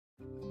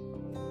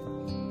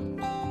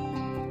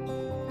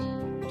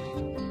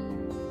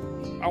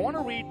I want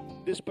to read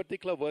this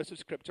particular verse of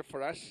scripture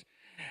for us.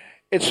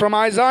 It's from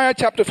Isaiah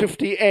chapter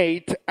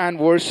 58 and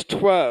verse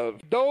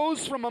 12.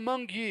 Those from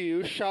among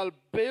you shall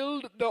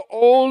build the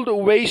old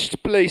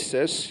waste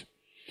places.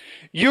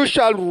 You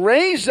shall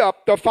raise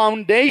up the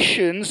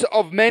foundations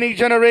of many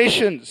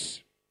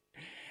generations.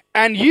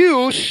 And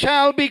you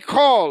shall be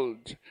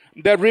called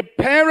the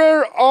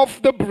repairer of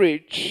the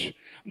bridge,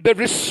 the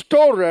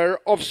restorer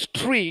of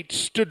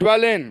streets to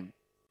dwell in.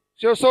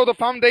 So the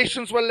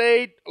foundations were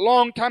laid a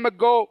long time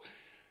ago,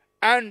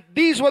 and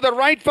these were the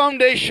right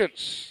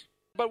foundations.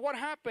 But what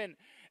happened?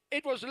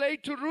 It was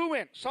laid to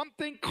ruin.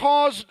 Something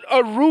caused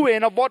a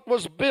ruin of what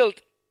was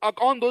built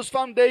on those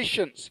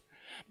foundations.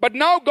 But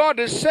now God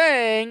is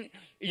saying,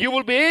 you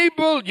will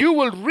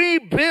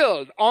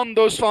rebuild on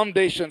those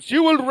foundations.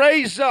 You will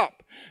raise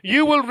up.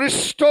 You will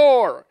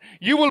restore.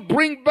 You will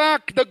bring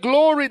back the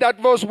glory that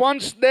was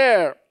once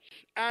there.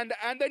 And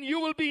then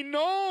you will be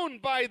known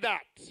by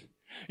that.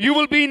 You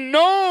will be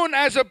known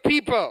as a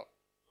people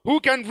who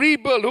can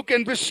rebuild, who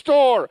can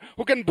restore,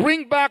 who can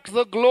bring back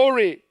the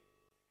glory.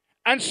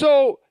 And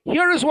so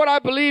here is what I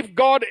believe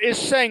God is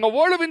saying. A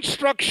word of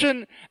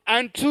instruction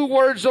and 2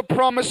 words of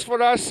promise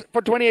for us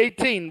for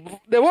 2018.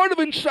 The word of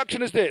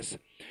instruction is this: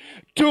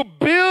 to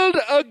build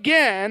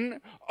again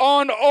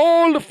on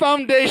old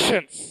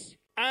foundations.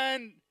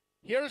 And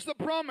here's the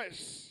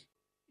promise.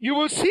 You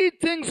will see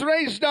things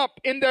raised up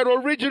in their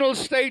original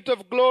state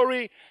of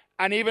glory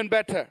and even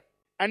better.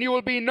 And you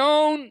will be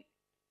known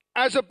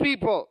as a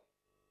people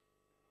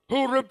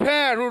who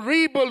repair, who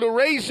rebuild, who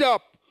raise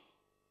up,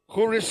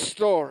 who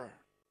restore.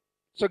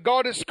 So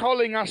God is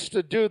calling us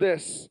to do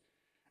this.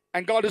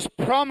 And God is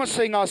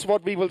promising us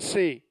what we will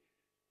see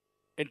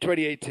in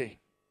 2018.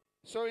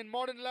 So in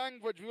modern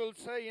language, we will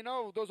say,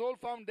 those old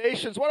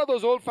foundations. What are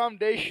those old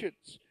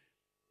foundations?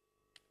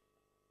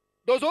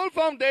 Those old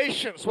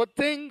foundations were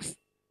things,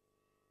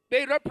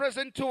 they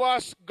represent to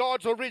us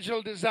God's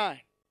original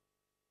design.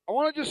 I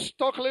want to just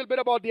talk a little bit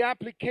about the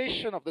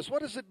application of this.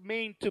 What does it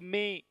mean to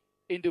me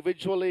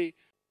individually?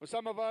 For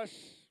some of us,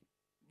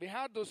 we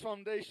had those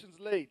foundations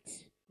laid.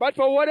 But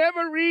for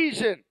whatever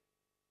reason,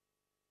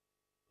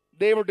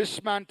 they were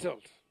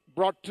dismantled,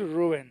 brought to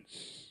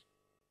ruins.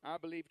 I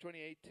believe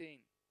 2018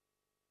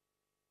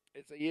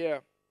 is a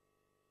year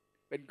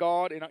when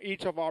God, in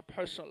each of our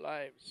personal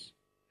lives,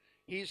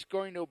 He's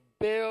going to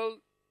build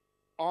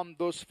on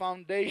those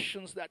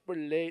foundations that were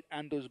laid,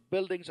 and those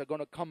buildings are going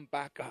to come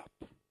back up.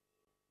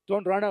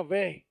 Don't run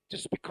away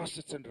just because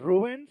it's in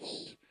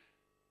ruins.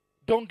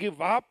 Don't give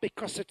up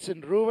because it's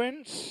in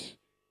ruins.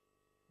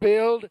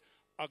 Build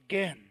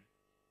again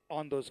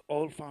on those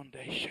old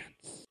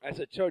foundations. As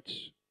a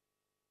church,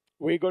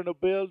 we're going to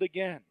build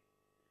again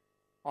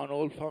on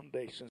old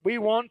foundations. We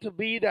want to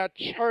be that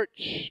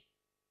church,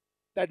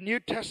 that New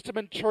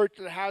Testament church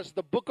that has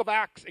the book of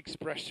Acts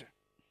expression.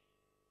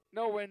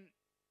 When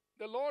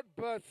the Lord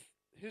birthed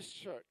His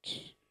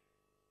church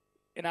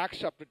in Acts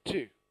chapter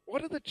 2,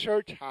 what did the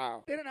church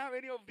have? They didn't have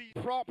any of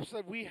the props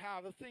that we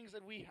have, the things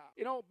that we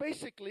have.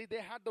 Basically,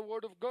 they had the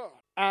Word of God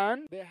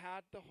and they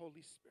had the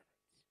Holy Spirit.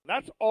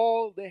 That's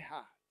all they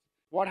had.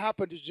 What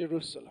happened to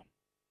Jerusalem?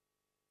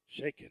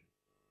 Shaken.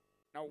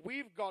 Now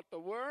we've got the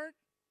Word,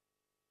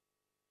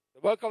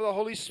 the work of the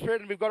Holy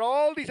Spirit, and we've got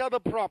all these other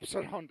props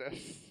around us.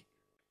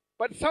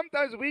 But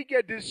sometimes we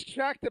get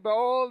distracted by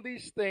all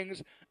these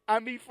things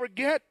and we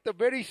forget the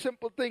very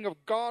simple thing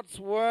of God's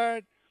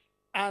Word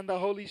and the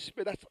Holy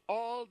Spirit. That's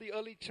all the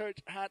early church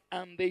had,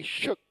 and they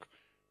shook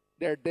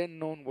their then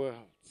known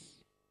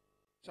worlds.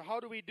 So how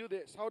do we do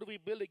this? How do we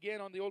build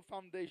again on the old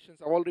foundations?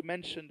 I've already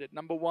mentioned it.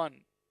 Number 1,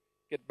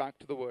 get back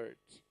to the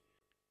words.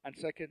 And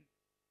second,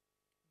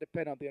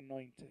 depend on the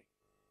anointing.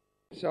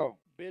 So,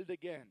 build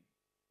again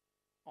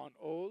on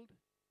old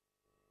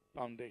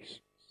foundations.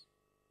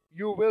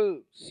 You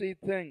will see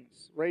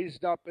things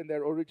raised up in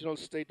their original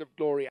state of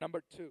glory.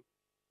 Number 2,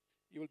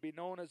 you will be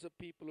known as a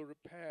people who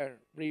repair,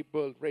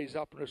 rebuild, raise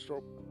up, and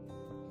restore.